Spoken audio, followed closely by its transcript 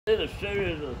Did a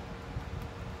series of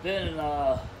spinning,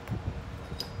 not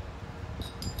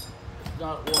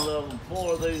one of them,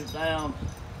 4 of these down,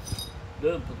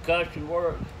 doing percussion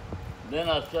work. Then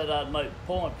I said I'd make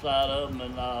points out of them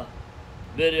and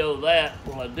video that.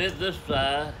 Well, I did this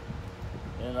side,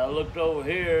 and I looked over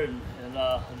here and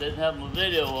I didn't have my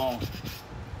video on.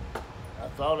 I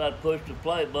thought I'd push the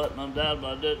play button on down,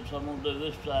 but I didn't, so I'm going to do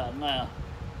this side now.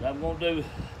 And I'm going to do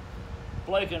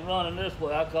flaking running this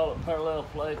way. I call it parallel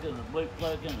flaking or oblique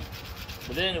flaking.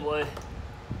 But anyway,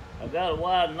 I got a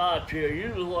wide notch here.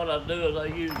 Usually what I do is I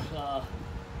use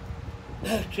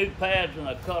 2 pads and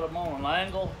I cut them on an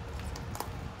angle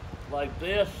like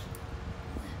this,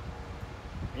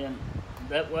 and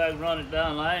that way I can run it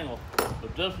down the angle.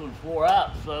 But this one's wore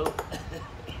out, so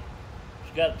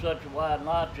it's got such a wide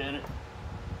notch in it,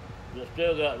 but I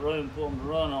still got room for them to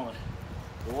run on it.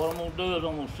 So what I'm going to do is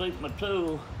I'm going to seat my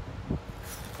tool.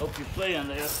 Hope you're seeing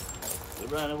this. Get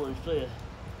right there where you see it.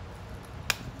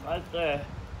 Right there.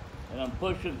 And I'm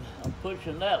pushing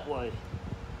that way.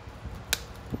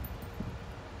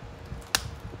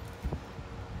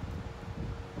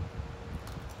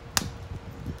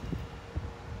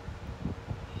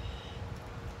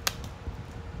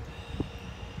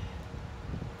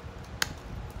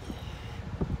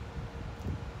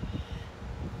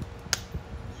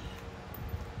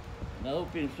 And I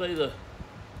hope you can see the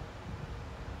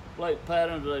flake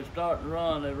patterns as they start to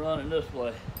run. They're running this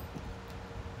way.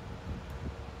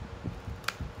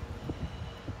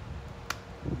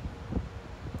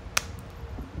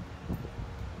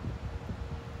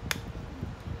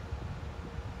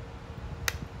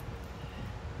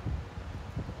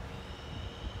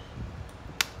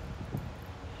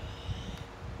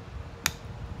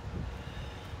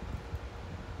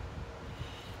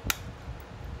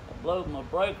 I blowed my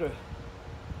breaker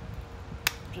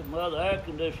to my other air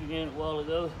conditioning unit a while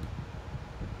ago,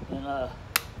 and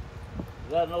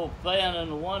got an old fan in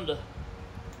the window,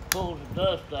 pulls the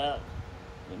dust out.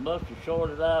 It must have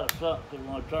shorted out or something, because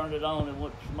when I turned it on, it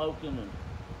went smoking, and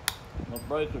my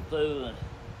breaker through, and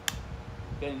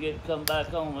can't get it come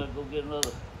back on. Let's go get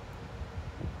another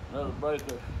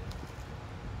breaker.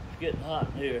 It's getting hot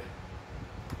in here.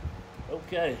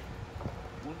 Okay,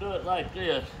 we'll do it like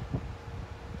this.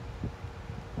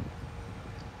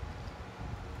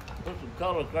 Put some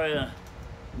color crayon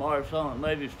marks on it,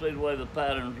 maybe see the way the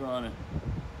pattern's running.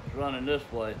 It's running this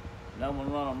way. Now I'm going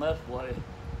to run them this way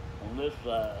on this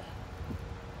side.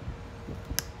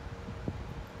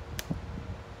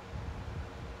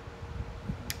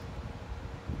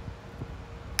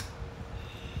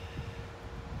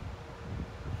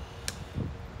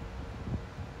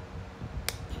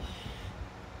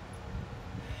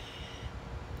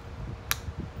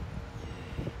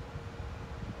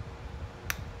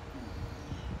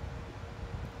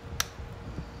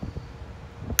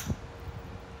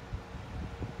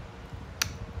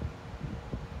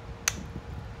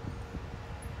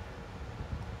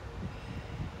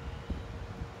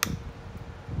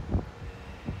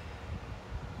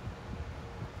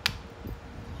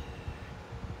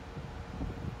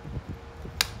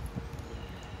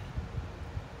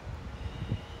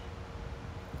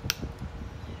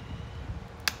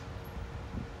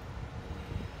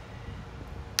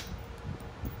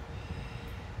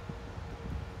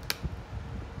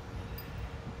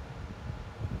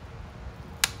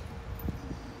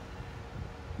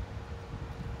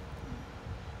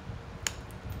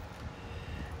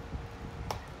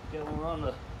 Okay, we'll run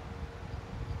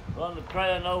the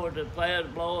crayon over to the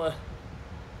pad blower.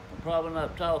 I'm probably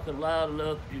not talking loud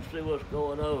enough, but you see what's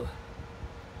going on.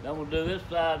 Then we'll do this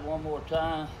side one more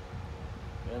time,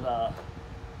 and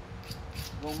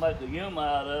we'll make a Yuma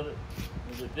out of it.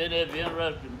 And if any of you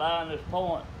interested in buying this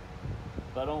point,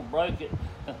 if I don't break it,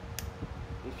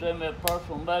 just send me a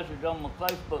personal message on my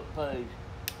Facebook page,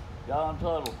 John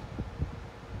Tuttle,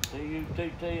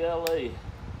 T-U-T-T-L-E.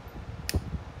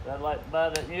 I'd like to buy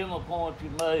that Yuma point you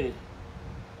made.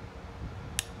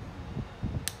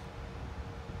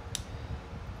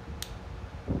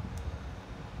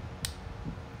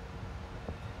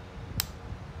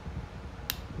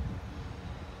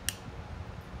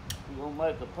 We're going to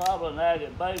make probably an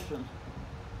agate basin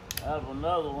out of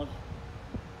another one.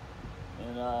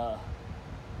 And we're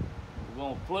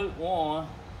going to flute one.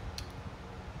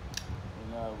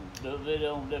 And do a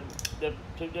video on 2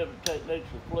 different techniques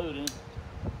for fluting.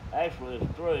 Actually,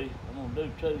 it's 3. I'm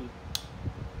going to do 2.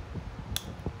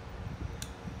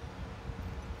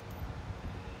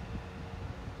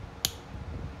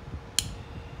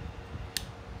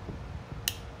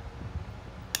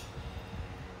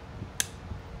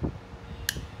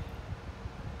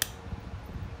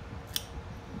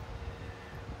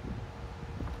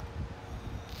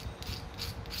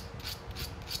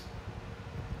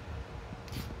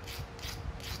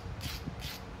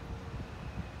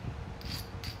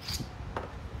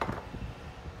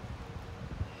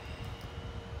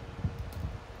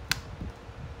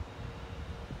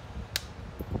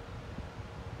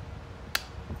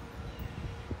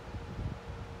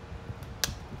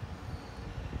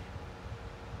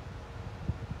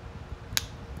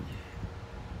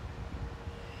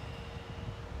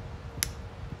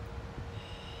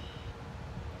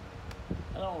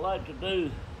 don't like to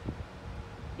do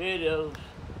videos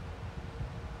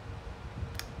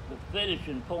with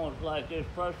finishing points like this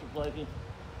pressure flaking,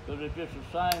 because it's just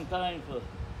the same thing for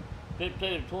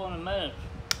 15 to 20 minutes,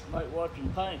 like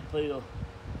watching paint peel.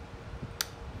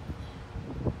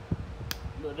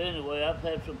 But anyway, I've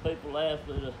had some people ask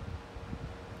me to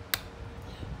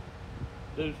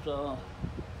do some.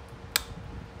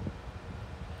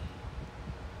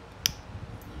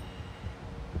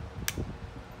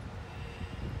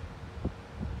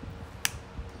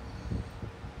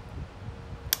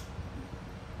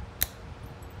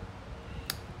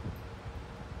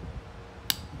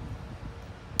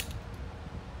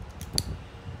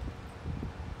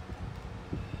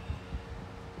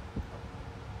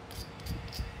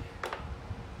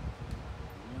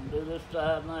 Do this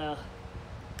side now.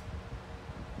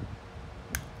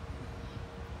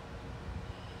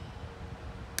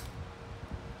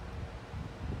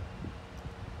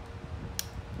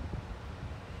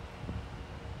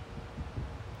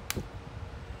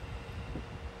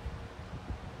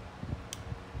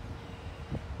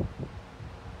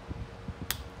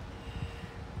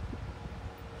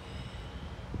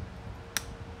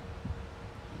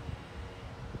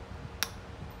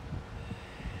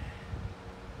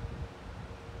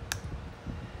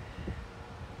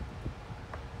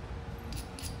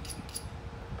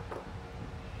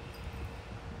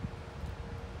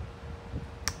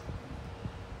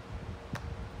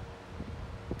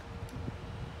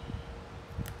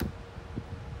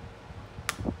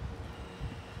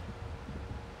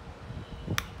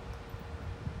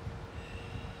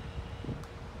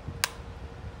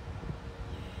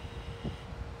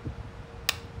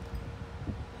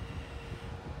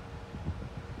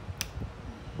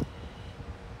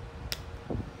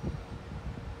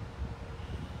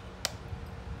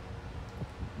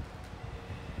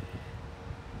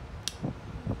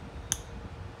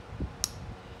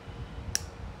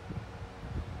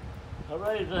 I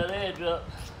raised that edge up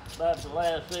about the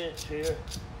last inch here.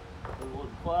 It was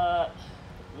quite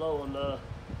low enough.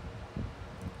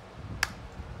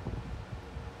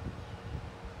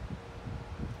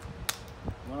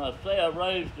 When I say I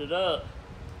raised it up,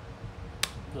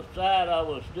 the side I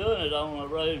was doing it on,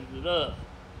 I raised it up.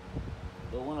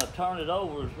 But when I turn it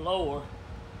over, it's lower,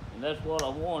 and that's what I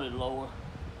wanted, lower.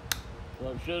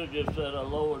 So I should have just said I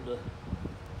lowered the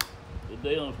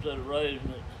deal instead of raising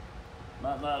it.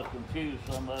 Might not have confused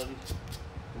somebody.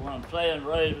 When I'm saying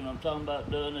raising, I'm talking about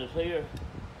doing this here.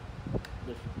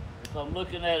 If I'm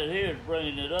looking at it here, it's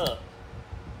bringing it up.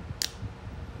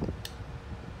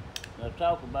 I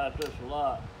talk about this a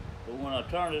lot, but when I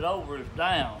turn it over, it's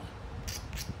down.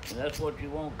 And that's what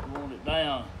you want. You want it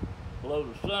down below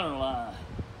the center line.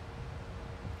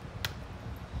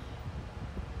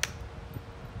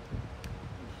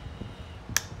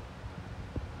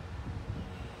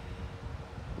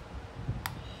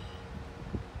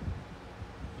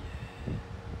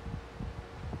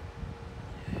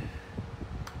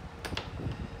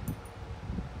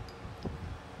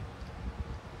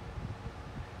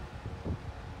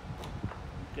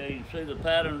 Okay, you can see the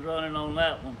patterns running on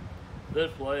that one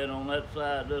this way and on that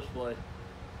side this way.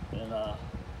 And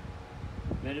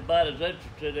if anybody's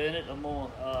interested in it, I'm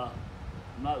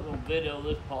not gonna video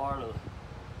this part of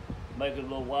making a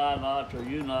little Y notch or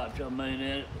U notch in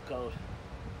it, because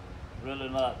it's really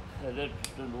not that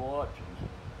interesting to watch. And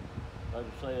like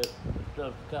I say, it's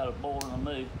stuff's kind of boring to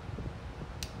me.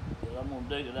 But I'm gonna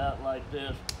dig it out like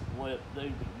this, the way it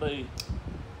needs to be.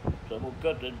 So I'm gonna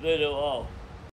cut this video off.